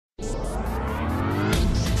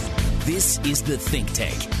This is The Think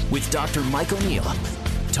Tank with Dr. Mike O'Neill,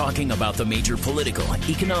 talking about the major political,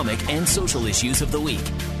 economic, and social issues of the week.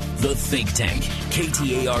 The Think Tank,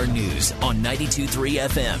 KTAR News on 92.3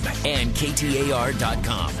 FM and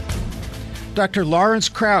KTAR.com. Dr. Lawrence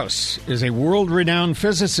Krauss is a world-renowned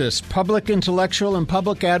physicist, public intellectual, and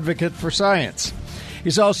public advocate for science.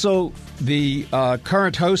 He's also the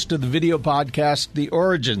current host of the video podcast, The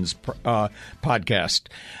Origins podcast.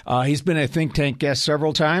 He's been a Think Tank guest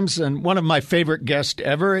several times, and one of my favorite guests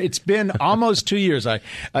ever. It's been almost 2 years. I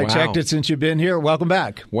checked it since you've been here. Welcome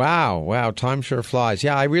back. Wow. Time sure flies.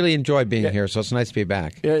 Yeah, I really enjoy being here, so it's nice to be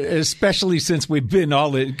back. Especially since we've been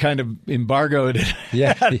all kind of embargoed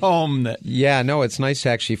at home. Yeah, no, it's nice to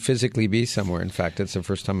actually physically be somewhere. In fact, it's the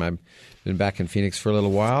first time I've been back in Phoenix for a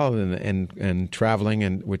little while and traveling,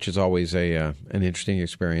 and which is always an interesting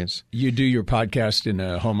experience. You do your podcast in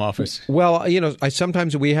a home office? Well,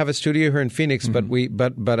 sometimes we have a studio here in Phoenix, but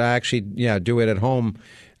I actually do it at home,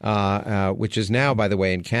 which is now, by the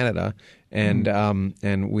way, in Canada, and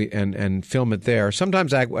film it there.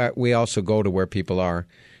 Sometimes we also go to where people are.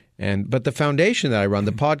 But the foundation that I run,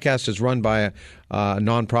 the podcast is run by a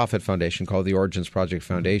nonprofit foundation called the Origins Project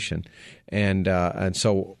Foundation, and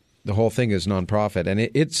so the whole thing is nonprofit, and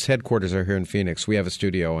its headquarters are here in Phoenix. We have a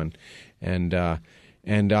studio, and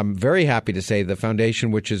I'm very happy to say the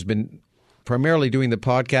foundation, which has been primarily doing the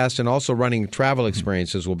podcast and also running travel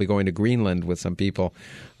experiences, will be going to Greenland with some people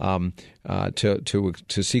to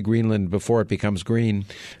see Greenland before it becomes green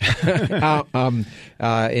in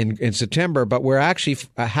September. But we're actually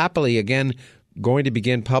happily again going to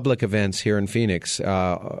begin public events here in Phoenix,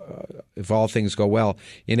 if all things go well.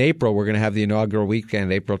 In April, we're going to have the inaugural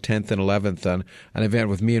weekend, April 10th and 11th, an event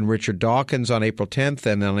with me and Richard Dawkins on April 10th,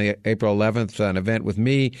 and on April 11th, an event with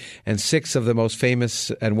me and 6 of the most famous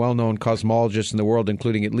and well-known cosmologists in the world,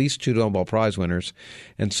 including at least 2 Nobel Prize winners.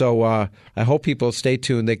 And so I hope people stay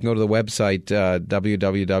tuned. They can go to the website,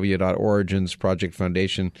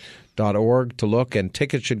 www.originsprojectfoundation.org to look, and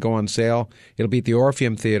tickets should go on sale. It'll be at the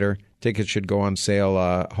Orpheum Theater. Tickets should go on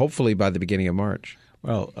sale hopefully by the beginning of March.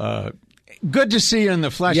 Well, good to see you in the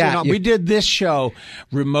flesh. Yeah, we did this show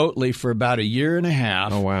remotely for about a year and a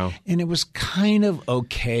half. Oh, wow. And it was kind of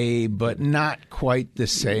okay, but not quite the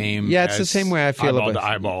same. Yeah, it's the same way I feel about the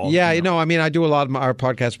eyeball. Yeah, I mean, I do a lot of our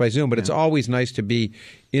podcasts by Zoom, but it's always nice to be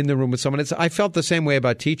in the room with someone. I felt the same way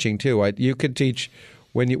about teaching, too. You could teach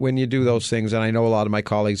when you do those things, and I know a lot of my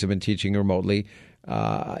colleagues have been teaching remotely.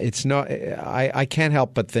 It's not. I can't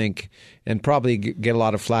help but think, and probably get a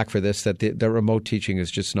lot of flack for this, that the remote teaching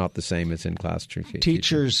is just not the same as in class teaching.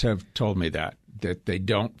 Teachers have told me that they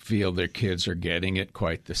don't feel their kids are getting it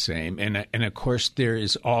quite the same, and of course there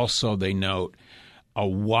is also, they note, a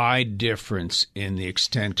wide difference in the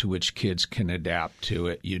extent to which kids can adapt to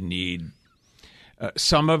it. You need.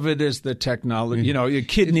 Some of it is the technology. Your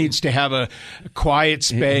kid needs to have a quiet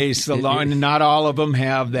space. Not all of them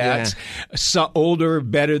have that. Yeah. So older,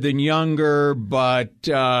 better than younger, but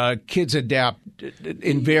kids adapt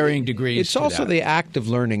in varying degrees. It's also the active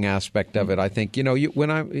learning aspect of it. I think when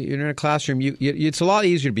you're in a classroom, it's a lot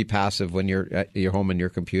easier to be passive when you're at your home and your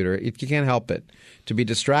computer. If you can't help it, to be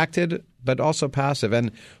distracted, but also passive.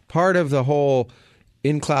 And part of the whole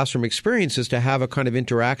in-classroom experience is to have a kind of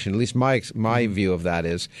interaction. At least my view of that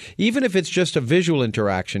is, even if it's just a visual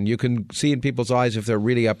interaction, you can see in people's eyes if they're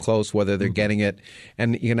really up close whether they're getting it,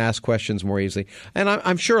 and you can ask questions more easily. And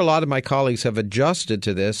I'm sure a lot of my colleagues have adjusted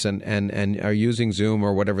to this and are using Zoom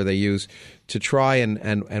or whatever they use to try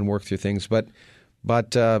and work through things. But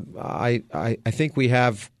I think we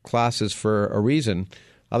have classes for a reason.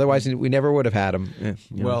 Otherwise, we never would have had them.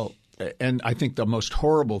 Well. And I think the most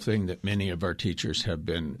horrible thing that many of our teachers have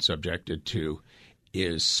been subjected to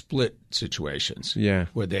is split situations. Yeah.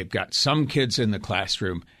 Where they've got some kids in the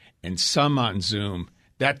classroom and some on Zoom.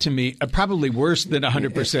 That, to me, probably worse than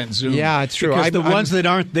 100% Zoom. Yeah, it's true. Because the ones that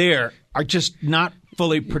aren't there are just not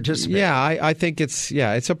fully participating. Yeah, I think it's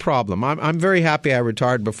a problem. I'm very happy I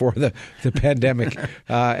retired before the pandemic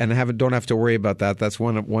and don't have to worry about that. That's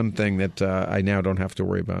one thing that I now don't have to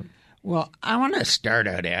worry about. Well, I want to start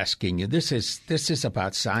out asking you, this is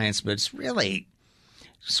about science, but it's really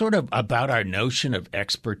sort of about our notion of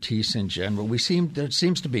expertise in general. There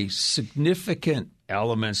seems to be significant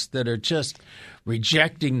elements that are just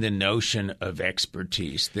rejecting the notion of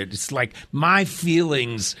expertise, that it's like my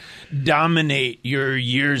feelings dominate your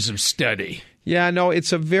years of study. Yeah, no,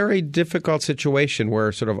 it's a very difficult situation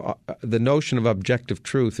where sort of the notion of objective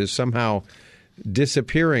truth is somehow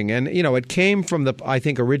disappearing. And, it came from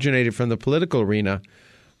originated from the political arena,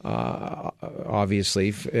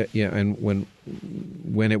 obviously, and when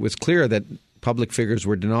it was clear that public figures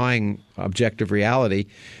were denying objective reality,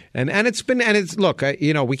 and look,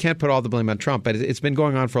 we can't put all the blame on Trump, but it's been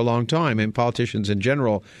going on for a long time, and politicians in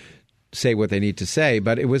general say what they need to say,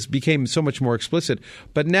 but became so much more explicit.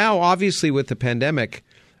 But now, obviously, with the pandemic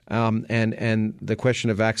and the question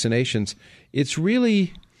of vaccinations, it's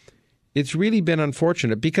really been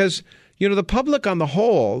unfortunate because the public on the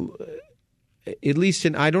whole, at least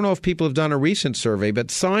I don't know if people have done a recent survey,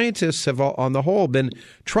 but scientists have on the whole been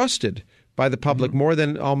trusted by the public more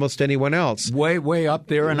than almost anyone else. Way up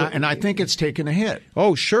there, and I think it's taken a hit.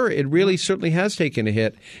 Oh, sure. It really certainly has taken a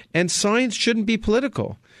hit. And science shouldn't be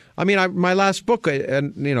political. I mean, my last book,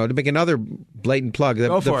 to make another blatant plug,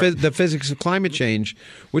 the Physics of Climate Change,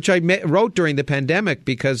 which I wrote during the pandemic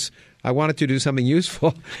because I wanted to do something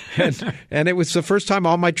useful. And it was the first time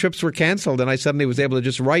all my trips were canceled, and I suddenly was able to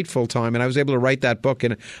just write full time. And I was able to write that book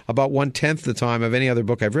in about 1/10 the time of any other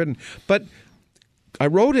book I've written. But I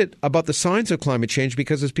wrote it about the science of climate change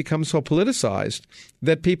because it's become so politicized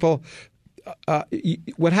that people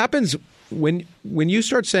what happens when you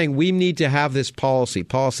start saying we need to have this policy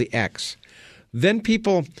X, then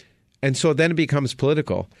it becomes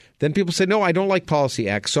political. Then people say, no, I don't like policy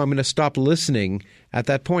X, so I'm going to stop listening at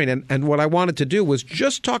that point. And what I wanted to do was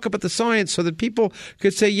just talk about the science so that people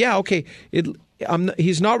could say, yeah, okay,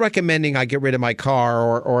 he's not recommending I get rid of my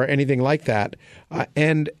car or anything like that.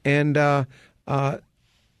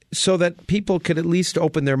 So that people could at least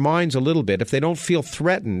open their minds a little bit. If they don't feel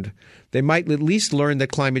threatened, they might at least learn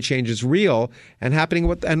that climate change is real and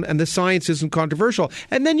happening, and the science isn't controversial.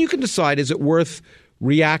 And then you can decide, is it worth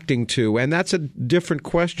reacting to? And that's a different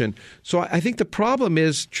question. So I think the problem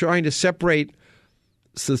is trying to separate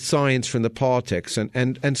the science from the politics.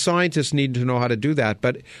 And scientists need to know how to do that.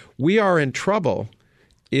 But we are in trouble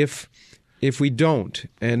if we don't.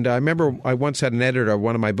 And I remember I once had an editor of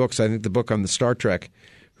one of my books, I think the book on the Star Trek,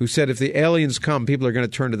 who said if the aliens come, people are going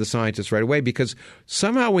to turn to the scientists right away because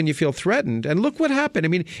somehow when you feel threatened, and look what happened. I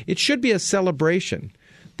mean, it should be a celebration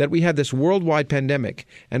that we had this worldwide pandemic,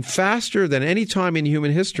 and faster than any time in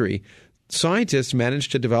human history, scientists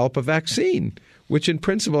managed to develop a vaccine, which in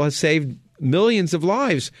principle has saved millions of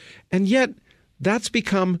lives. And yet that's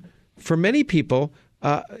become, for many people,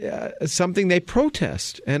 something they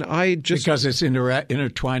protest. And because it's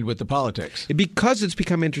intertwined with the politics. Because it's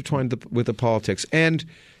become intertwined with the politics. And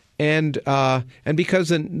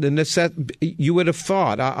because you would have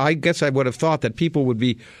thought, I guess I would have thought that people would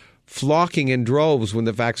be flocking in droves when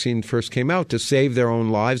the vaccine first came out to save their own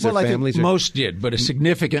lives, their families. I think most did, but a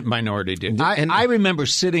significant minority did. I remember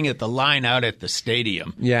sitting at the line out at the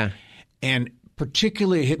stadium. Yeah. And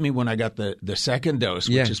particularly it hit me when I got the second dose,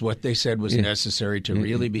 which is what they said was necessary to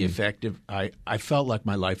really be effective. I felt like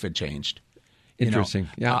my life had changed. Interesting.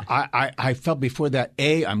 I felt before that,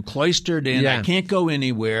 I'm cloistered in. I can't go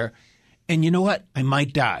anywhere. And you know what? I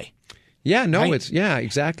might die. Yeah, no,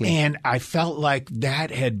 exactly. And I felt like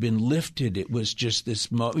that had been lifted. It was just this,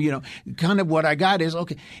 kind of what I got is,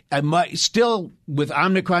 okay, I might still with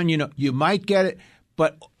Omicron, you might get it,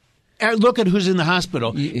 but look at who's in the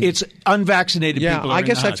hospital. It's unvaccinated people. Yeah, I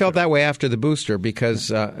guess I felt that way after the booster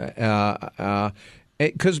because I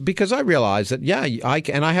realized that,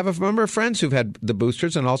 I have a number of friends who've had the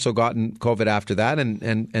boosters and also gotten COVID after that, and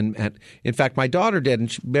in fact, my daughter did, and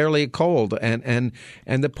she barely a cold, and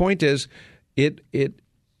the point is, it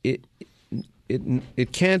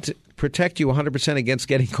can't protect you 100% against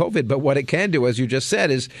getting COVID, but what it can do, as you just said,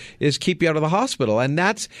 is keep you out of the hospital, and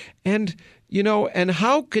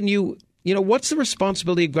how can you? What's the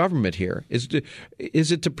responsibility of government here?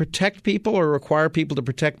 Is it to protect people or require people to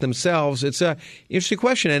protect themselves? It's an interesting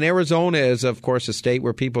question. And Arizona is, of course, a state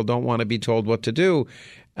where people don't want to be told what to do.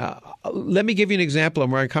 Let me give you an example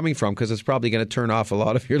of where I'm coming from because it's probably going to turn off a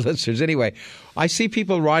lot of your listeners. Anyway, I see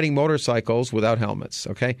people riding motorcycles without helmets,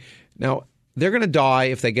 okay? Now, they're going to die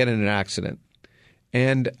if they get in an accident.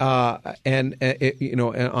 And on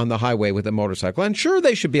the highway with a motorcycle. And sure,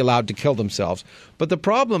 they should be allowed to kill themselves. But the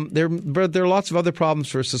problem, there are lots of other problems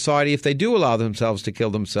for society if they do allow themselves to kill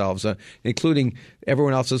themselves, including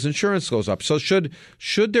everyone else's insurance goes up. So should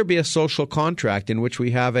there be a social contract in which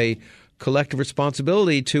we have a collective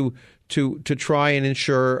responsibility to try and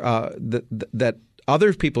ensure that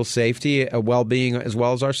other people's safety, well-being, as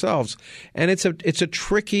well as ourselves? And it's a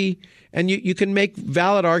tricky. And you can make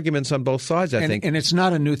valid arguments on both sides, I think. And it's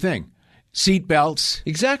not a new thing. Seat belts.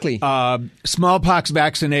 Exactly. Smallpox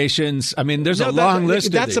vaccinations. I mean, there's a long list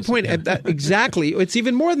of That's these. The point. Exactly. It's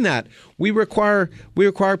even more than that. We require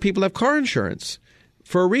people to have car insurance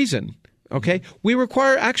for a reason. Okay, we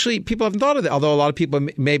require, actually, people haven't thought of that, although a lot of people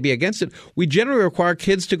may be against it. We generally require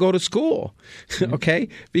kids to go to school, okay,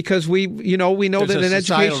 because we know that in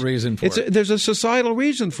education, there's a societal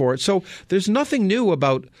reason for it. So there's nothing new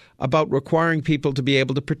about requiring people to be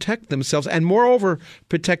able to protect themselves and, moreover,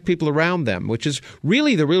 protect people around them, which is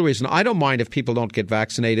really the real reason. I don't mind if people don't get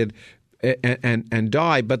vaccinated and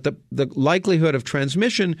die, but the likelihood of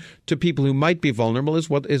transmission to people who might be vulnerable is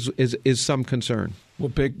what is some concern. We'll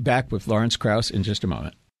be back with Lawrence Krauss in just a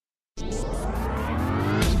moment. The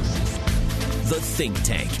Think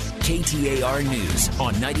Tank, KTAR News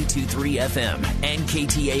on 92.3 FM and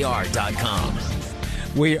KTAR.com.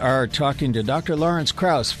 We are talking to Dr. Lawrence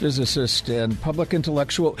Krauss, physicist and public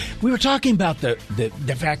intellectual. We were talking about the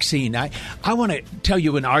vaccine. I want to tell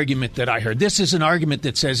you an argument that I heard. This is an argument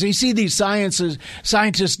that says, you see, these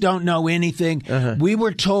scientists don't know anything. We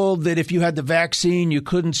were told that if you had the vaccine, you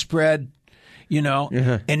couldn't spread,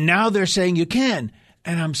 and now they're saying you can.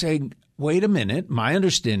 And I'm saying, wait a minute. My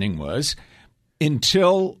understanding was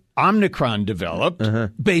until Omicron developed,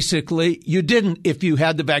 basically, you didn't. If you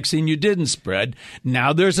had the vaccine, you didn't spread.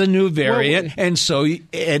 Now there's a new variant, and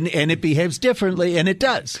it behaves differently, and it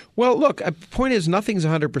does. Well, look, the point is nothing's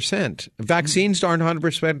 100%. Vaccines aren't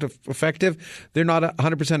 100% effective. They're not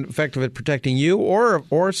 100% effective at protecting you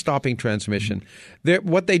or stopping transmission.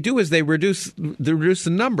 What they do is they reduce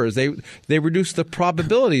the numbers. They reduce the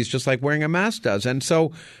probabilities, just like wearing a mask does, and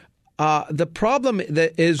so. The problem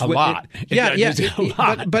that is a lot.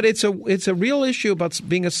 But it's a real issue about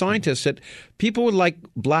being a scientist that people would like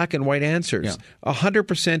black and white answers,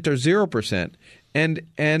 100% or 0%.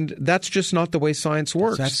 And that's just not the way science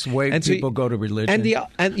works. That's the way people go to religion.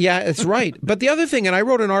 And it's right. But the other thing, and I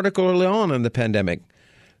wrote an article early on in the pandemic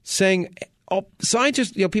saying,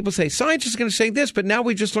 scientists, people say, scientists are going to say this, but now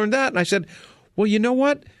we just learned that. And I said, well, you know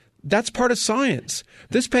what? That's part of science.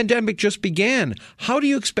 This pandemic just began. How do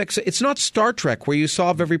you expect – it's not Star Trek where you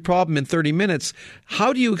solve every problem in 30 minutes.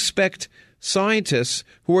 How do you expect scientists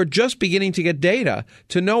who are just beginning to get data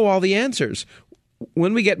to know all the answers?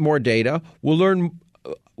 When we get more data, we'll learn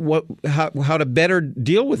how to better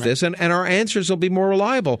deal with this, and our answers will be more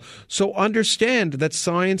reliable. So understand that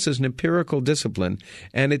science is an empirical discipline,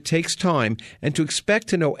 and it takes time. And to expect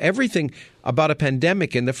to know everything about a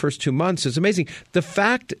pandemic in the first 2 months is amazing. The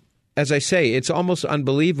fact – as I say, it's almost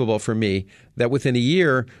unbelievable for me that within a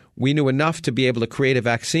year we knew enough to be able to create a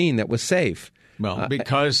vaccine that was safe. Well,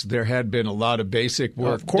 because there had been a lot of basic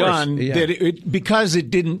work done, because it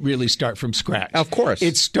didn't really start from scratch. Of course.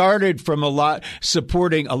 It started from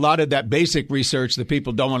supporting a lot of that basic research that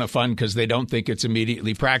people don't want to fund because they don't think it's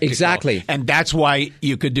immediately practical. Exactly. And that's why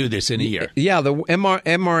you could do this in a year. Yeah, the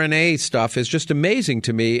mRNA stuff is just amazing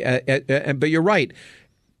to me. But you're right.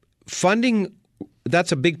 Funding...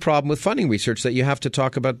 That's a big problem with funding research that you have to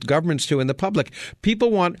talk about governments to and the public.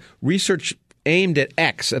 People want research aimed at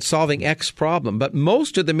at solving X problem. But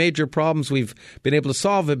most of the major problems we've been able to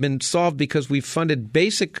solve have been solved because we've funded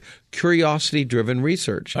basic curiosity-driven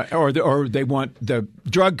research. Or they want the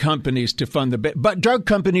drug companies to fund but drug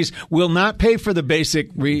companies will not pay for the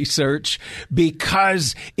basic research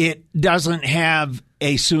because it doesn't have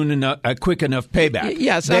a quick enough payback.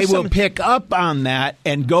 Yes, they will pick up on that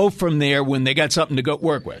and go from there when they got something to go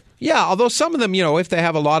work with. Yeah, although some of them, if they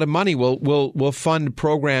have a lot of money, will fund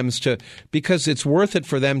programs because it's worth it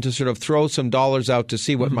for them to sort of throw some dollars out to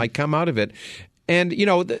see what might come out of it. And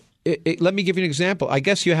let me give you an example. I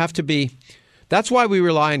guess you have to be. That's why we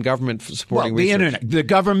rely on government supporting research. The internet. The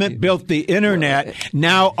government built the internet.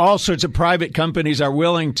 Now all sorts of private companies are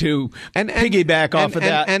willing to piggyback off of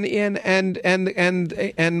that.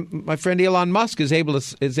 And my friend Elon Musk is able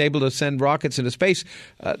to send rockets into space.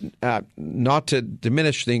 Not to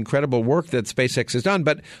diminish the incredible work that SpaceX has done,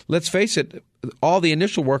 but let's face it. All the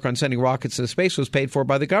initial work on sending rockets into space was paid for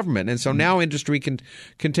by the government, and so now industry can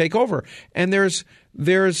take over. And there's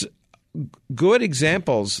good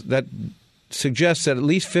examples that suggests that at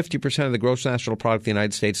least 50% of the gross national product of the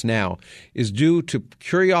United States now is due to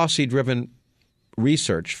curiosity-driven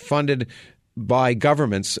research funded by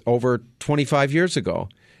governments over 25 years ago.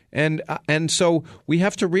 And so we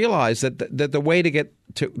have to realize that the way to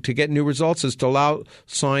get new results is to allow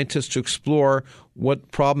scientists to explore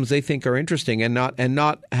what problems they think are interesting and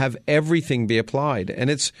not have everything be applied. And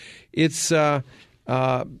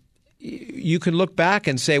you can look back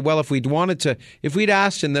and say, well, if we'd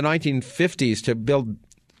asked in the 1950s to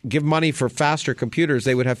give money for faster computers,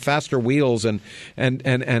 they would have faster wheels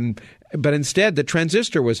but instead the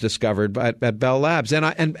transistor was discovered at Bell Labs.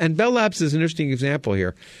 And Bell Labs is an interesting example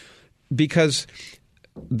here because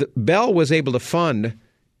Bell was able to fund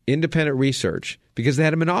independent research because they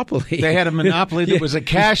had a monopoly. They had a monopoly that was a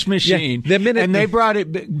cash machine. Yeah. And they brought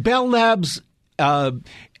it. Bell Labs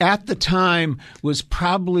at the time was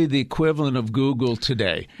probably the equivalent of Google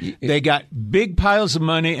today. They got big piles of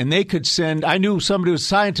money, and they could send. I knew somebody who was a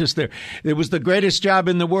scientist there. It was the greatest job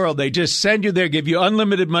in the world. They just send you there, give you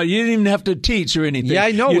unlimited money. You didn't even have to teach or anything. Yeah,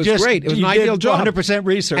 I know. It was great. It was an ideal job. 100%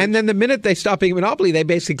 research. And then the minute they stopped being a monopoly, they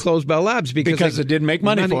basically closed Bell Labs because it didn't make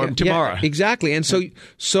money for them tomorrow. Yeah, exactly. And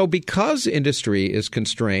so because industry is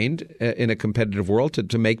constrained in a competitive world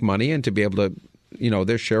to make money and to be able to,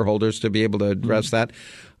 their shareholders to be able to address that.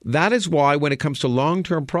 That is why when it comes to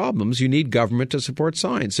long-term problems, you need government to support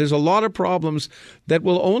science. There's a lot of problems that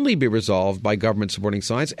will only be resolved by government supporting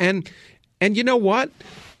science. And you know what?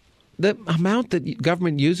 The amount that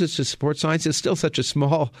government uses to support science is still such a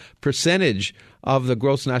small percentage of the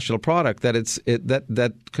gross national product that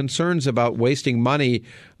that concerns about wasting money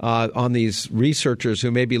on these researchers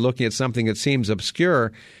who may be looking at something that seems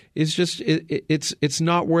obscure is just it's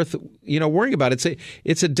not worth worrying about.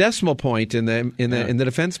 It's a decimal point in the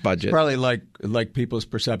defense budget. It's probably like people's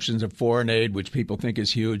perceptions of foreign aid, which people think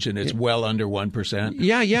is huge, and it's well under 1%.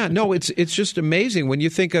 Yeah. No, it's just amazing when you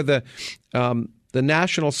think of the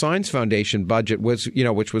National Science Foundation budget was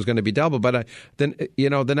which was going to be double, but then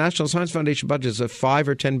the National Science Foundation budget is $5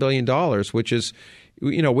 or $10 billion, which is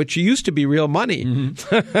which used to be real money,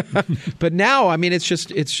 but now I mean it's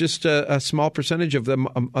just a small percentage of the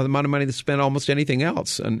amount of money that's spent almost anything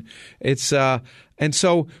else, and it's and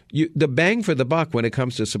so the bang for the buck when it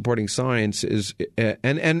comes to supporting science is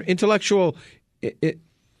and intellectual.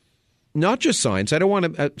 Not just science. I don't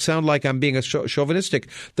want to sound like I'm being chauvinistic.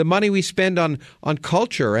 The money we spend on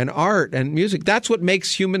culture and art and music, that's what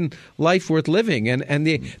makes human life worth living. And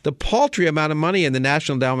the paltry amount of money in the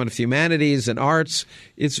National Endowment of Humanities and Arts,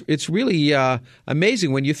 it's really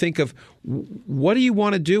amazing when you think of what do you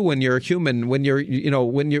want to do when you're a human, when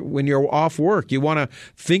you're off work. You want to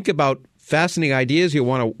think about fascinating ideas. You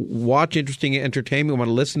want to watch interesting entertainment. You want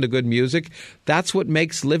to listen to good music. That's what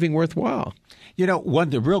makes living worthwhile.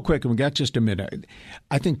 Real quick, and we got just a minute.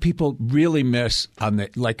 I think people really miss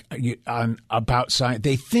about science.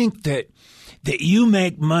 They think that you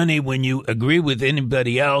make money when you agree with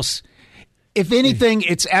anybody else. If anything,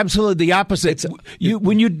 it's absolutely the opposite.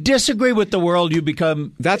 When you disagree with the world, you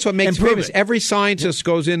become. That's what makes famous. Every scientist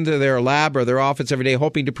goes into their lab or their office every day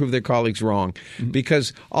hoping to prove their colleagues wrong,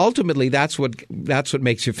 because ultimately that's what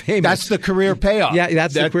makes you famous. That's the career payoff. Yeah,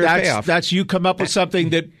 that's the career payoff. That's you come up with something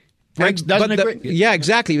that. Agree. Yeah,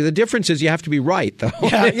 exactly. The difference is you have to be right, though.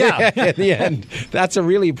 Yeah. In the end, that's a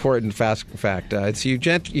really important fact. You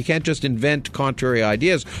can't just invent contrary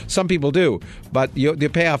ideas. Some people do, but the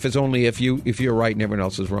payoff is only if you're right and everyone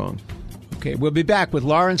else is wrong. Okay, we'll be back with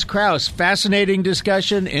Lawrence Krauss. Fascinating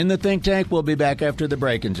discussion in the think tank. We'll be back after the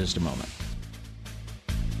break in just a moment.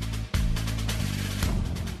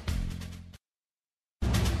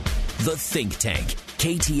 The Think Tank.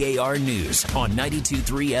 KTAR News on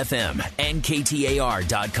 92.3 FM and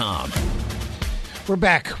KTAR.com. We're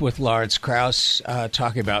back with Lawrence Krauss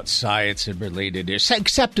talking about science and related issues.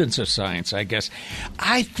 Acceptance of science, I guess.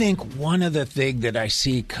 I think one of the things that I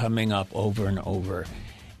see coming up over and over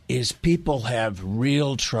is people have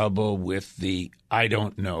real trouble with the I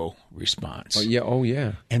don't know response. Oh,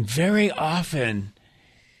 yeah. And very often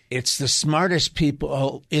it's the smartest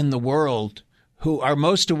people in the world who are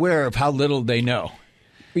most aware of how little they know.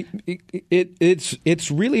 It's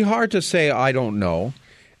really hard to say I don't know,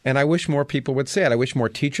 and I wish more people would say it. I wish more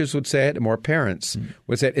teachers would say it and more parents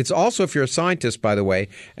would say it. It's also, if you're a scientist, by the way,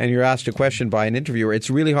 and you're asked a question by an interviewer, it's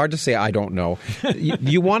really hard to say I don't know.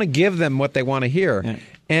 You want to give them what they want to hear.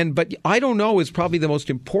 Yeah. But I don't know is probably the most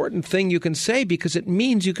important thing you can say because it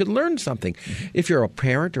means you could learn something. If you're a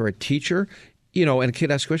parent or a teacher, and a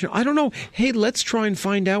kid asks a question, I don't know. Hey, let's try and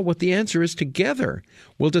find out what the answer is together.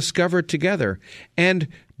 We'll discover it together.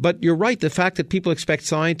 But you're right. The fact that people expect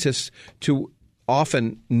scientists to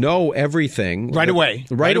often know everything right away,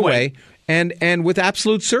 and with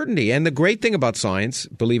absolute certainty. And the great thing about science,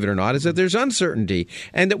 believe it or not, is that there's uncertainty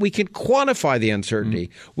and that we can quantify the uncertainty.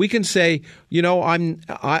 We can say,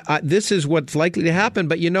 this is what's likely to happen,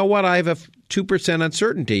 but you know what? I have a 2%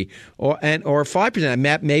 uncertainty or 5%. And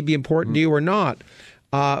that may be important to you or not.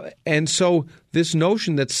 And so this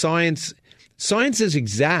notion that science is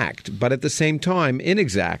exact, but at the same time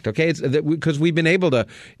inexact. Okay, it's because we've been able to,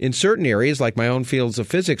 in certain areas, like my own fields of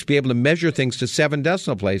physics, be able to measure things to 7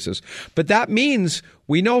 decimal places. But that means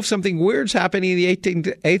we know if something weird's happening in the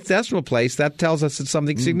 8th decimal place, that tells us it's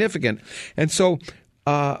something significant. And so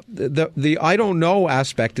the I don't know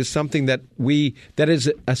aspect is something that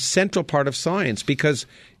is a central part of science because,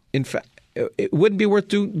 in fact, it wouldn't be worth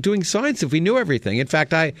doing science if we knew everything. In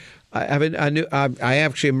fact, I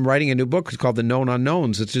actually am writing a new book. It's called The Known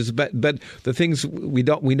Unknowns. It's just but the things we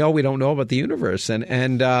don't know about the universe,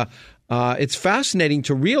 and it's fascinating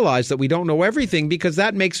to realize that we don't know everything, because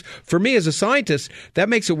that makes, for me as a scientist, that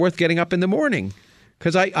makes it worth getting up in the morning,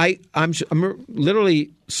 because I'm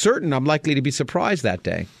literally certain I'm likely to be surprised that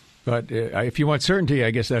day. But if you want certainty,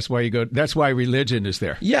 I guess that's why you go. That's why religion is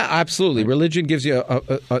there. Yeah, absolutely. Religion gives you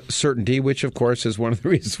a certainty, which, of course, is one of the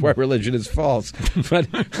reasons why religion is false. But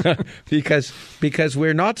because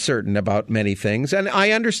we're not certain about many things, and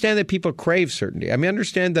I understand that people crave certainty. I mean, I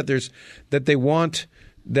understand that they want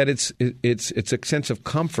that it's a sense of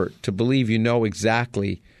comfort to believe you know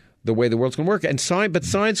exactly the way the world's going to work. And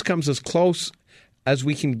science comes as close as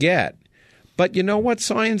we can get. But you know what?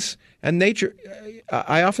 Science and nature,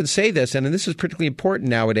 I often say this, and this is particularly important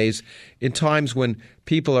nowadays in times when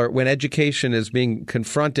when education is being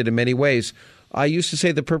confronted in many ways. I used to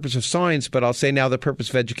say the purpose of science, but I'll say now the purpose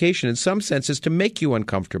of education in some sense is to make you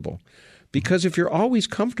uncomfortable. Because if you're always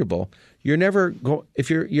comfortable, you're never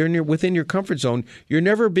if you're within your comfort zone, you're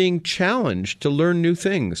never being challenged to learn new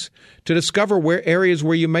things, to discover areas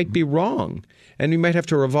where you might be wrong, and you might have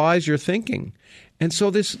to revise your thinking. And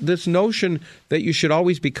so this notion that you should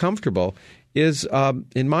always be comfortable is,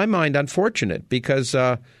 in my mind, unfortunate, because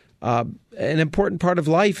an important part of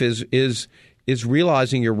life is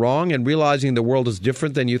realizing you're wrong and realizing the world is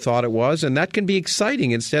different than you thought it was, and that can be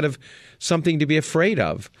exciting instead of something to be afraid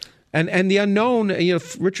of. And the unknown,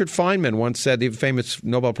 Richard Feynman once said, the famous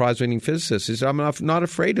Nobel Prize-winning physicist, he said, I'm not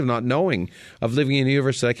afraid of not knowing, of living in a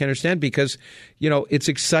universe that I can't understand, because, it's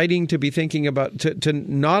exciting to be thinking about, to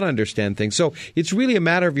not understand things. So it's really a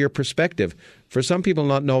matter of your perspective. For some people,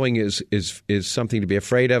 not knowing is something to be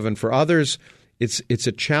afraid of, and for others, it's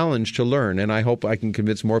a challenge to learn, and I hope I can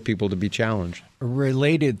convince more people to be challenged. A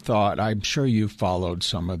related thought, I'm sure you've followed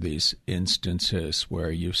some of these instances where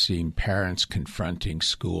you've seen parents confronting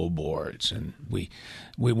school boards, and we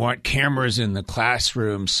want cameras in the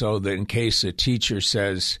classroom so that in case a teacher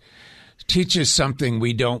teaches something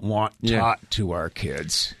we don't want taught to our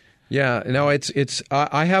kids. Yeah, no,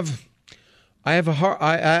 I have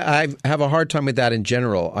a hard time with that in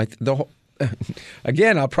general.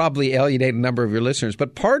 Again, I'll probably alienate a number of your listeners,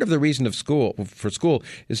 but part of the reason for school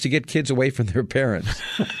is to get kids away from their parents.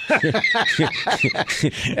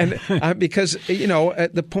 And because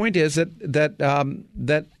the point is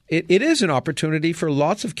that it is an opportunity for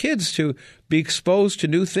lots of kids to be exposed to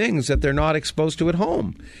new things that they're not exposed to at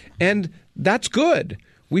home, and that's good.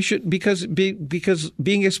 We should because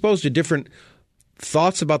being exposed to different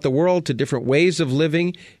thoughts about the world, to different ways of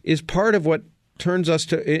living, is part of what turns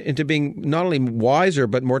us into being not only wiser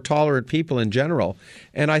but more tolerant people in general.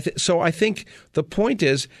 And so I think the point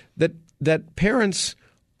is that parents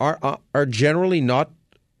are generally not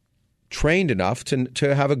trained enough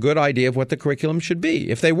to have a good idea of what the curriculum should be.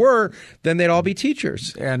 If they were, then they'd all be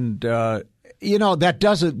teachers. And that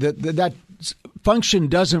function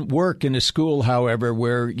doesn't work in a school, however,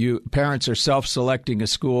 where parents are self-selecting a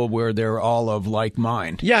school where they're all of like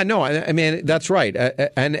mind. Yeah, no, I mean, that's right.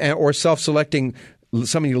 Or self-selecting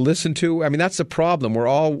somebody to listen to. I mean, that's the problem. We're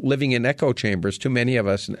all living in echo chambers, too many of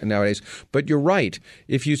us nowadays. But you're right.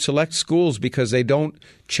 If you select schools because they don't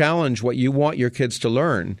challenge what you want your kids to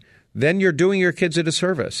learn, then you're doing your kids a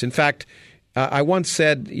disservice. In fact, I once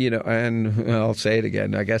said, and I'll say it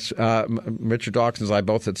again, I guess Richard Dawkins and I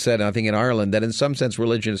both had said, I think in Ireland, that in some sense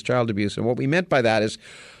religion is child abuse. And what we meant by that is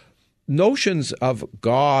notions of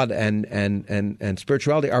God and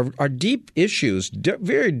spirituality are deep issues,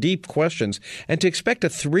 very deep questions. And to expect a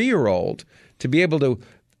 3-year-old to be able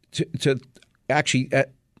to actually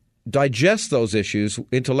digest those issues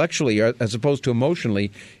intellectually as opposed to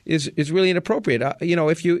emotionally is really inappropriate.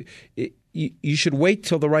 If you should wait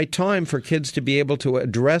till the right time for kids to be able to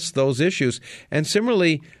address those issues. And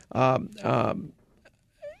similarly,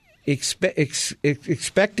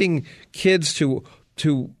 expecting kids to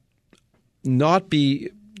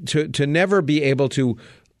never be able to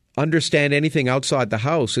understand anything outside the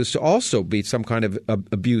house is to also be some kind of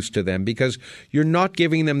abuse to them, because you're not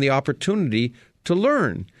giving them the opportunity to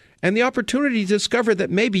learn and the opportunity to discover that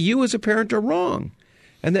maybe you as a parent are wrong.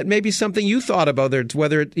 And that maybe something you thought about,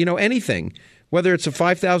 whether anything, whether it's a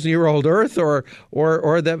 5,000-year-old Earth or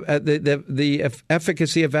the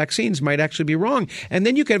efficacy of vaccines might actually be wrong. And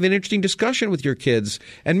then you can have an interesting discussion with your kids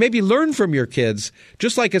and maybe learn from your kids.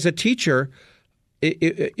 Just like as a teacher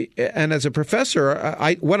and as a professor,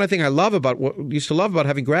 one thing I used to love about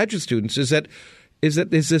having graduate students is that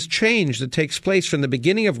there's this change that takes place from the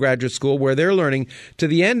beginning of graduate school where they're learning to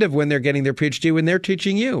the end of when they're getting their PhD when they're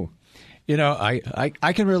teaching you. You know,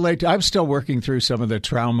 I can relate to. I'm still working through some of the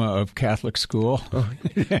trauma of Catholic school.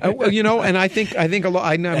 Well, you know, and I think a lot.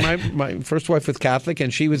 I know my first wife was Catholic,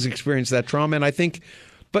 and she was experienced that trauma, and I think.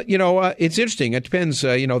 But, you know, it's interesting. It depends.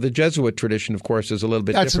 You know, the Jesuit tradition, of course, is a little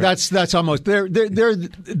bit different. That's almost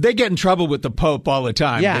they get in trouble with the Pope all the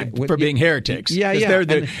time for being heretics. Yeah. They're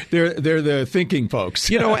the thinking folks.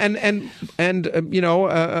 You know, and you know,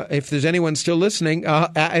 if there's anyone still listening,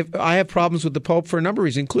 I have problems with the Pope for a number of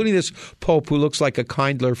reasons, including this Pope who looks like a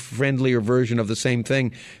kinder, friendlier version of the same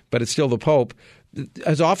thing, but it's still the Pope.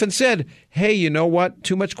 Has often said, hey, you know what?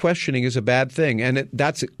 Too much questioning is a bad thing. And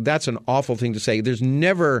that's an awful thing to say.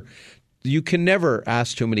 You can never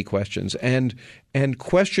ask too many questions. And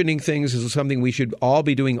questioning things is something we should all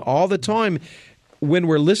be doing all the time when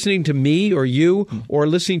we're listening to me or you or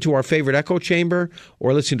listening to our favorite echo chamber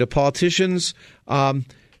or listening to politicians.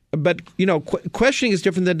 But, you know, questioning is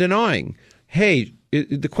different than denying. Hey,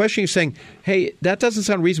 the question is saying, hey, that doesn't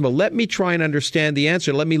sound reasonable. Let me try and understand the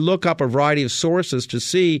answer. Let me look up a variety of sources to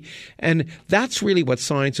see. And that's really what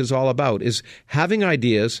science is all about, is having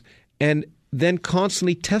ideas and then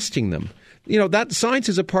constantly testing them. You know, that science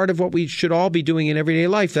is a part of what we should all be doing in everyday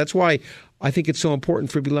life. That's why I think it's so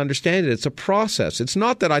important for people to understand it. It's a process. It's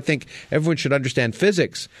not that I think everyone should understand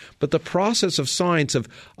physics, but the process of science, of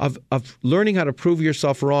learning how to prove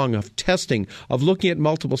yourself wrong, of testing, of looking at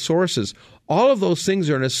multiple sources, all of those things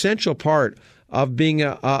are an essential part of being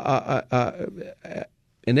an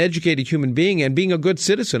educated human being and being a good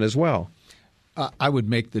citizen as well. I would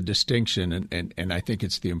make the distinction, and I think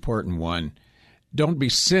it's the important one. Don't be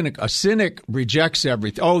cynic. A cynic rejects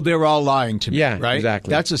everything. Oh, they're all lying to me, right? Exactly.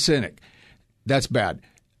 That's a cynic. That's bad.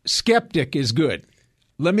 Skeptic is good.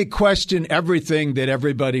 Let me question everything that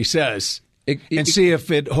everybody says and see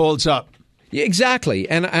if it holds up. Exactly.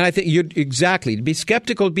 And I think to be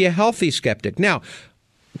skeptical, be a healthy skeptic. Now,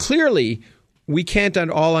 clearly, we can't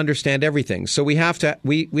all understand everything. So we have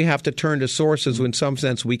to turn to sources who in some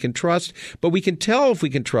sense we can trust, but we can tell if we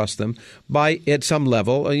can trust them by at some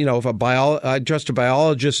level. You know, if I trust a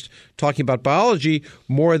biologist talking about biology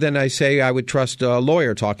more than I say I would trust a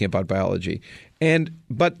lawyer talking about biology.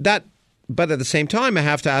 But at the same time, I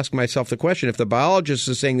have to ask myself the question, if the biologist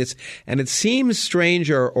is saying this and it seems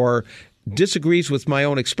strange or disagrees with my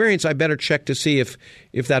own experience, I better check to see if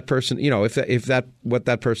that person, you know, if that what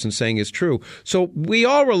that person's saying is true. So we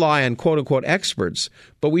all rely on quote unquote experts,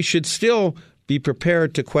 but we should still be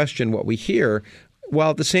prepared to question what we hear,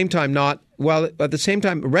 while at the same time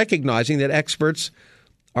recognizing that experts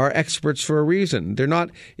are experts for a reason. They're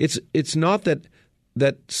not. It's not that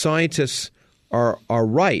scientists are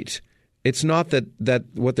right. It's not that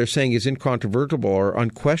what they're saying is incontrovertible or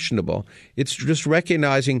unquestionable. It's just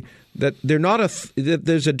recognizing that that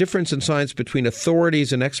there's a difference in science between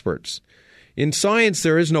authorities and experts. In science,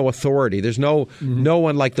 there is no authority. There's no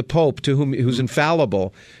one like the Pope who's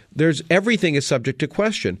infallible. Everything is subject to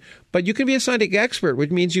question. But you can be a scientific expert,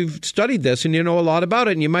 which means you've studied this and you know a lot about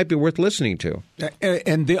it, and you might be worth listening to.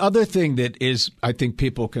 And the other thing that I think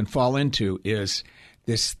people can fall into is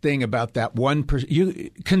this thing about that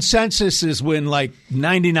 1%. Consensus is when like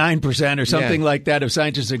 99% or something like that of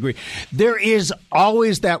scientists agree. There is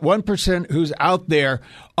always that 1% who's out there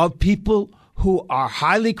of people who are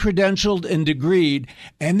highly credentialed and degreed,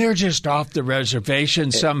 and they're just off the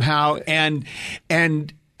reservation somehow. And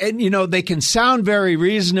you know, they can sound very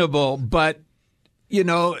reasonable, but you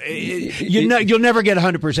know, you'll never get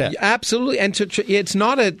 100%. Absolutely, and it's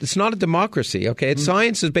not a democracy. Okay,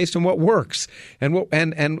 science is based on what works, and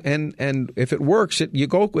if it works, you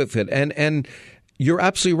go with it. And you're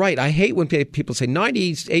absolutely right. I hate when people say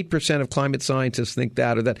 98% of climate scientists think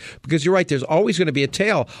that or that, because you're right. There's always going to be a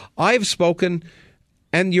tail. I've spoken.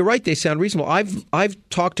 And you're right; they sound reasonable. I've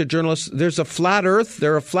talked to journalists. There's a Flat Earth.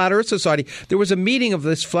 They're a Flat Earth Society. There was a meeting of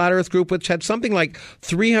this Flat Earth group which had something like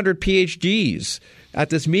 300 PhDs at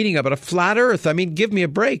this meeting about a flat Earth. I mean, give me a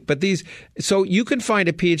break. But so you can find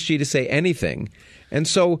a PhD to say anything, and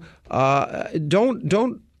so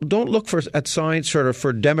don't look at science sort of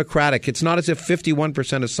for democratic. It's not as if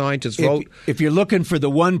 51% of scientists vote. If you're looking for the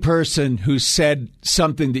one person who said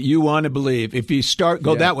something that you want to believe, if you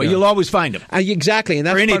go that way, you'll always find them. Exactly. And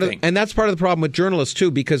that's part of the problem with journalists, too,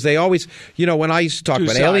 because they always, you know, when I used to talk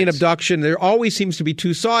about alien abduction, there always seems to be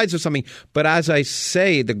two sides of something. But as I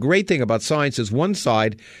say, the great thing about science is one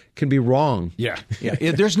side can be wrong. Yeah.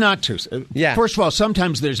 There's not two. Yeah. First of all,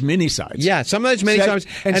 sometimes there's many sides. Yeah, sometimes many times.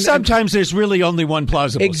 And sometimes there's really only one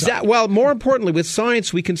plausible side. Well, more importantly, with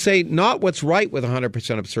science, we can say not what's right with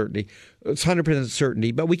 100% of certainty. It's 100%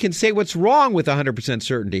 certainty, but we can say what's wrong with 100%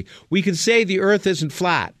 certainty. We can say the Earth isn't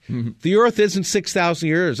flat. Mm-hmm. The Earth isn't 6,000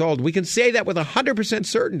 years old. We can say that with 100%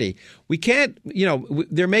 certainty. We can't,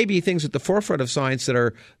 there may be things at the forefront of science that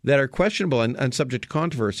are questionable and subject to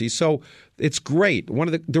controversy. So it's great. One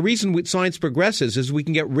of the reason science progresses is we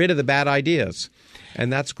can get rid of the bad ideas,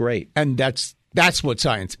 and that's great. And that's what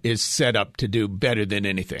science is set up to do better than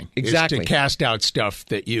anything. Exactly. Is to cast out stuff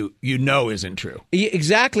that you know isn't true.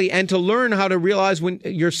 Exactly, and to learn how to realize when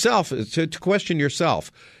yourself, to question yourself,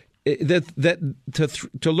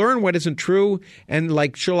 to learn what isn't true. And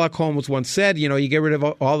like Sherlock Holmes once said, you get rid of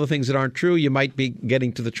all the things that aren't true, you might be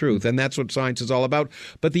getting to the truth, and that's what science is all about.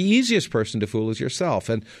 But the easiest person to fool is yourself,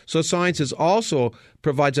 and so science also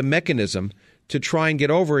provides a mechanism to try and get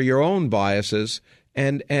over your own biases.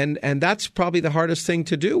 And that's probably the hardest thing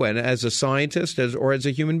to do, and as a scientist or as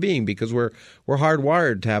a human being, because we're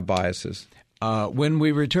hardwired to have biases. When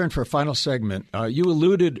we return for a final segment, you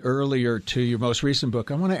alluded earlier to your most recent book.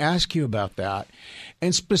 I want to ask you about that.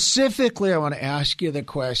 And specifically, I want to ask you the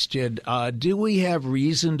question, do we have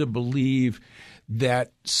reason to believe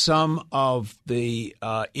that some of the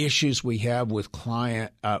issues we have with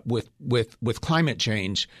climate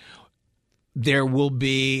change, there will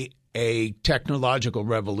be a technological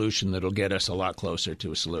revolution that'll get us a lot closer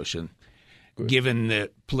to a solution, given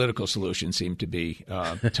that political solutions seem to be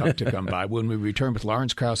tough to come by? When we return with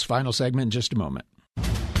Lawrence Krauss, final segment in just a moment.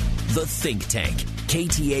 The Think Tank,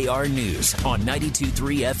 KTAR News on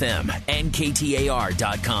 92.3 FM and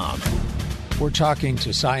KTAR.com. We're talking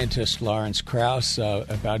to scientist Lawrence Krauss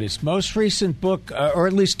about his most recent book, or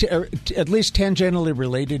at least tangentially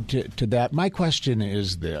related to that. My question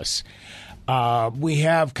is this. We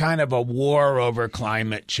have kind of a war over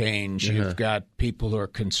climate change. Uh-huh. You've got people who are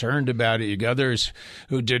concerned about it. You've got others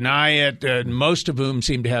who deny it, most of whom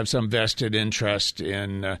seem to have some vested interest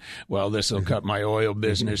in, this will cut my oil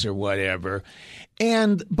business or whatever.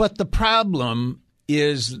 But the problem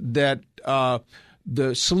is that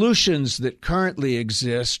the solutions that currently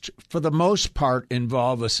exist, for the most part,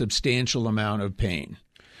 involve a substantial amount of pain.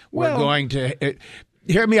 We're going to...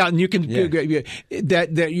 Hear me out, and you can we're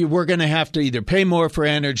going to have to either pay more for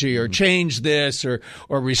energy or change this or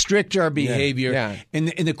restrict our behavior. Yeah. And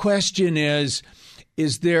the question is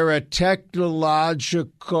there a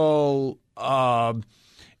technological,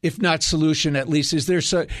 if not solution, at least is there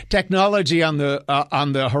technology on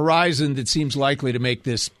the horizon that seems likely to make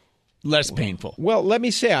this less painful? Well, let me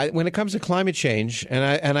say, when it comes to climate change,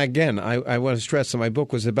 and again, I want to stress that my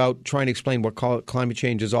book was about trying to explain what climate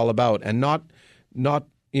change is all about, and not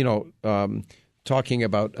talking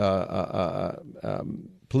about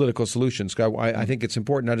political solutions. I think it's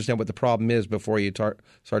important to understand what the problem is before you start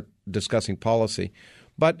discussing policy.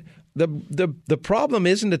 But the problem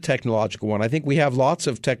isn't a technological one. I think we have lots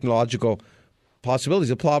of technological possibilities.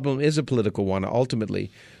 The problem is a political one,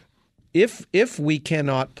 ultimately. If we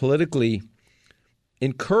cannot politically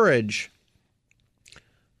encourage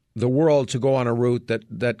the world to go on a route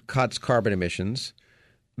that cuts carbon emissions,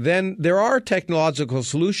 then there are technological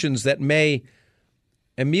solutions that may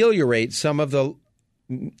ameliorate some of the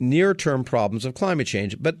near-term problems of climate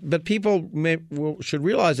change. But people should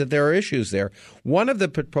realize that there are issues there. One of the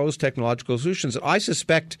proposed technological solutions that I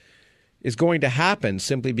suspect is going to happen,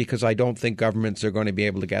 simply because I don't think governments are going to be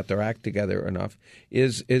able to get their act together enough,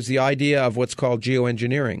 is the idea of what's called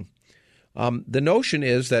geoengineering. The notion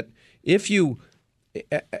is that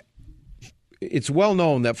it's well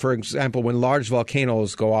known that, for example, when large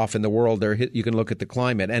volcanoes go off in the world, you can look at the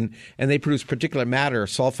climate, and they produce particulate matter,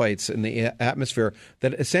 sulfites in the atmosphere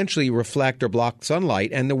that essentially reflect or block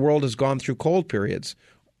sunlight, and the world has gone through cold periods,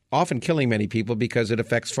 often killing many people because it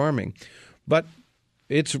affects farming. But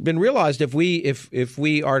it's been realized if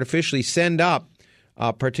we artificially send up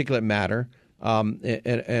particulate matter and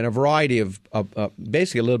a variety of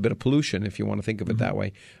basically a little bit of pollution, if you want to think of it that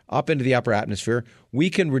way, up into the upper atmosphere,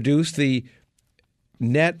 we can reduce the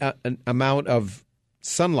net amount of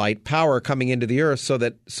sunlight power coming into the earth so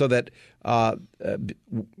that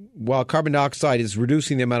while carbon dioxide is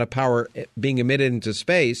reducing the amount of power being emitted into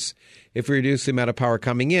space, if we reduce the amount of power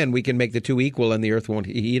coming in, we can make the two equal and the earth won't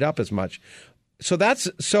heat up as much. So that's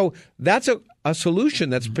a solution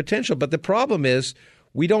that's potential. But the problem is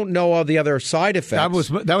we don't know all the other side effects.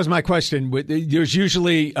 That was my question. There's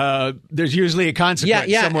usually a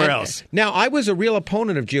consequence somewhere else. Now, I was a real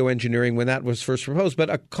opponent of geoengineering when that was first proposed,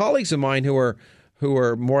 but colleagues of mine who are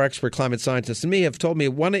more expert climate scientists than me have told me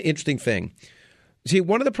one interesting thing. See,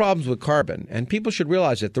 one of the problems with carbon, and people should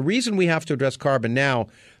realize it, the reason we have to address carbon now,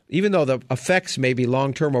 even though the effects may be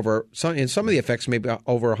long-term some of the effects may be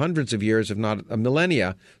over hundreds of years, if not a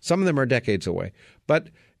millennia, some of them are decades away, but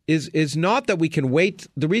is not that we can wait.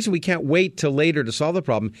 The reason we can't wait till later to solve the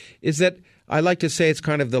problem is that I like to say it's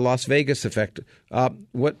kind of the Las Vegas effect.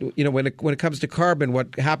 When it comes to carbon,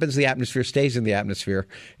 what happens in the atmosphere stays in the atmosphere,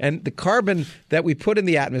 and the carbon that we put in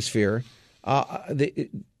the atmosphere,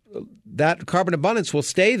 that carbon abundance will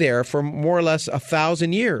stay there for more or less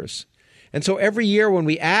 1,000 years. And so every year when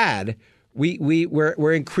we add,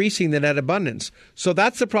 we're increasing the net abundance. So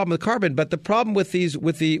that's the problem with carbon. But the problem with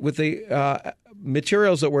the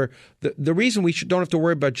materials that the reason we don't have to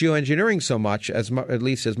worry about geoengineering so much, at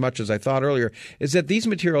least as much as I thought earlier, is that these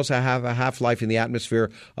materials have a half-life in the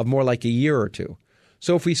atmosphere of more like a year or two.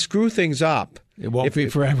 So if we screw things up, it won't be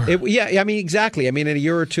forever. Exactly. In a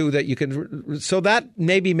year or two that you can. So that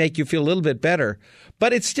maybe make you feel a little bit better,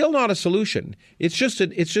 but it's still not a solution. It's just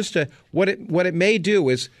what it may do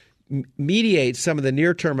is mediate some of the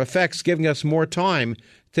near-term effects, giving us more time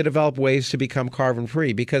to develop ways to become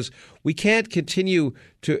carbon-free, because we can't continue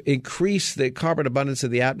to increase the carbon abundance of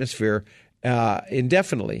the atmosphere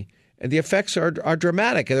indefinitely, and the effects are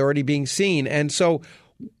dramatic. They're already being seen, and so.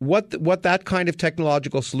 What that kind of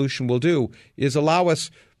technological solution will do is allow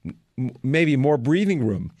us maybe more breathing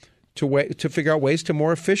room to figure out ways to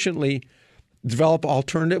more efficiently develop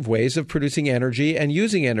alternative ways of producing energy and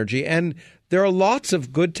using energy. And there are lots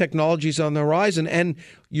of good technologies on the horizon. And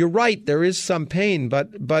you're right, there is some pain,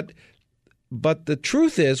 but the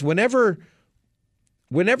truth is, whenever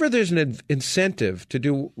there's an incentive to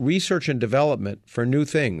do research and development for new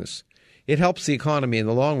things, it helps the economy in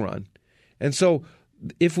the long run. And so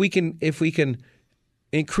if we can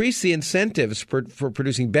increase the incentives for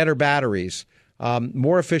producing better batteries,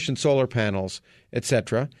 more efficient solar panels,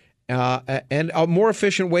 etc., and more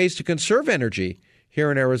efficient ways to conserve energy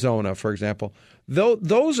here in Arizona, for example,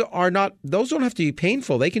 those don't have to be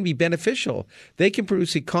painful. They can be beneficial. They can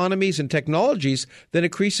produce economies and technologies that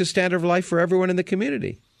increase the standard of life for everyone in the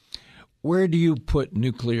community. Where do you put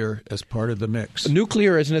nuclear as part of the mix?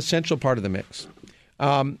 Nuclear is an essential part of the mix.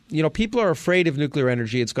 People are afraid of nuclear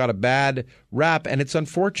energy. It's got a bad rap, and it's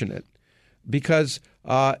unfortunate because,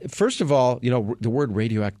 first of all, the word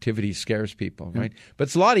radioactivity scares people, right? But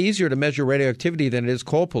it's a lot easier to measure radioactivity than it is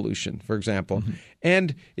coal pollution, for example. Mm-hmm.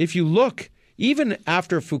 And if you look, even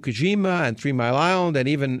after Fukushima and 3 Mile Island and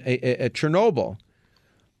even at Chernobyl,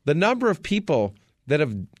 the number of people that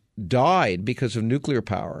have died because of nuclear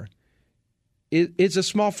power is a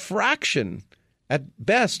small fraction at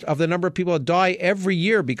best of the number of people that die every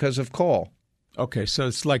year because of coal. Okay, so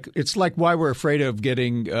it's like why we're afraid of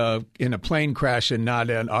getting in a plane crash and not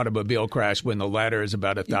an automobile crash when the latter is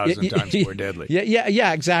about 1,000 times more deadly.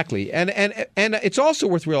 Yeah, exactly. And it's also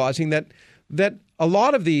worth realizing that a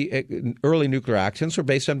lot of the early nuclear accidents were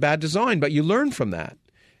based on bad design, but you learn from that.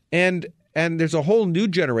 And there's a whole new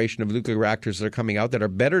generation of nuclear reactors that are coming out that are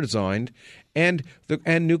better designed, and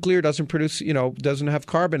nuclear doesn't produce, doesn't have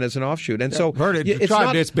carbon as an offshoot. And so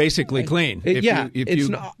it's basically clean if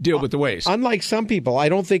you deal with the waste. Unlike some people, I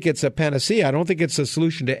don't think it's a panacea. I don't think it's a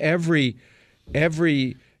solution to every.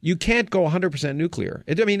 You can't go 100% nuclear.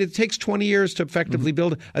 It takes 20 years to effectively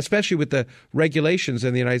build, especially with the regulations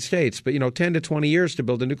in the United States. But 10 to 20 years to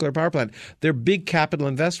build a nuclear power plant. They're big capital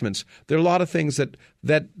investments. There are a lot of things that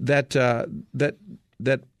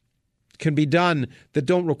can be done that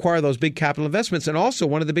don't require those big capital investments. And also,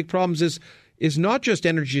 one of the big problems is not just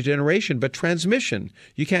energy generation, but transmission.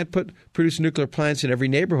 You can't produce nuclear plants in every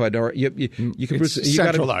neighborhood, or you can produce. It's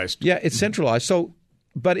centralized. It's centralized. So.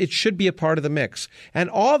 But it should be a part of the mix. And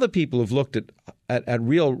all the people who've looked at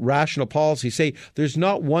real rational policy say there's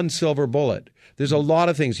not one silver bullet. There's a lot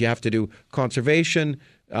of things you have to do. Conservation,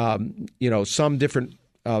 some different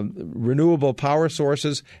renewable power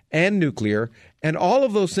sources and nuclear. And all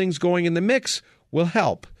of those things going in the mix will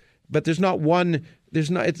help. But it's not one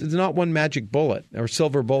magic bullet or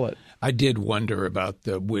silver bullet. I did wonder about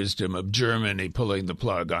the wisdom of Germany pulling the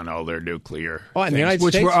plug on all their nuclear things,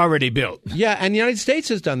 which were already built. Yeah, and the United States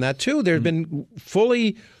has done that too. There have been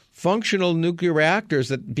fully functional nuclear reactors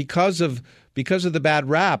that because of the bad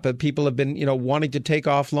rap, people have been wanting to take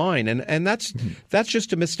offline, and that's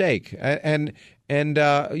just a mistake. And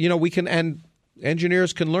we can, and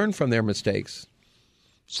engineers can learn from their mistakes.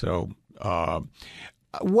 So,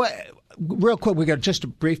 what? Real quick, we got just a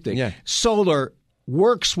brief thing. Yeah. Solar.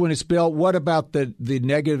 works when it's built. What about the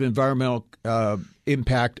negative environmental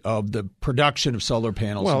impact of the production of solar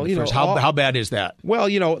panels? Well, how bad is that? Well,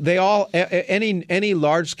 they all any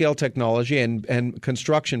large scale technology and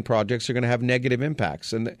construction projects are going to have negative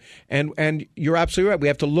impacts, and you're absolutely right. We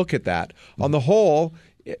have to look at that. On the whole,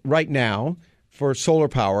 right now, for solar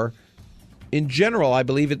power, in general, I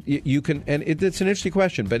believe you can, and it's an interesting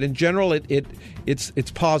question. But in general,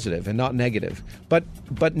 it's positive and not negative. But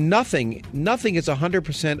nothing is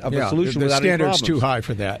 100% of a solution without any problems. The standard's too high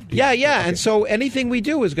for that. Yeah. Okay. And so anything we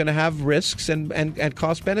do is going to have risks and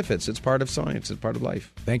cost benefits. It's part of science. It's part of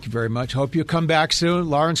life. Thank you very much. Hope you come back soon,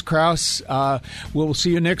 Lawrence Krauss. We'll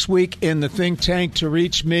see you next week in the Think Tank. To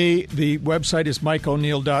reach me, the website is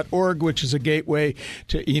mikeoneal.org, which is a gateway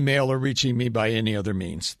to email or reaching me by any other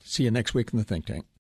means. See you next week in the Think Tank.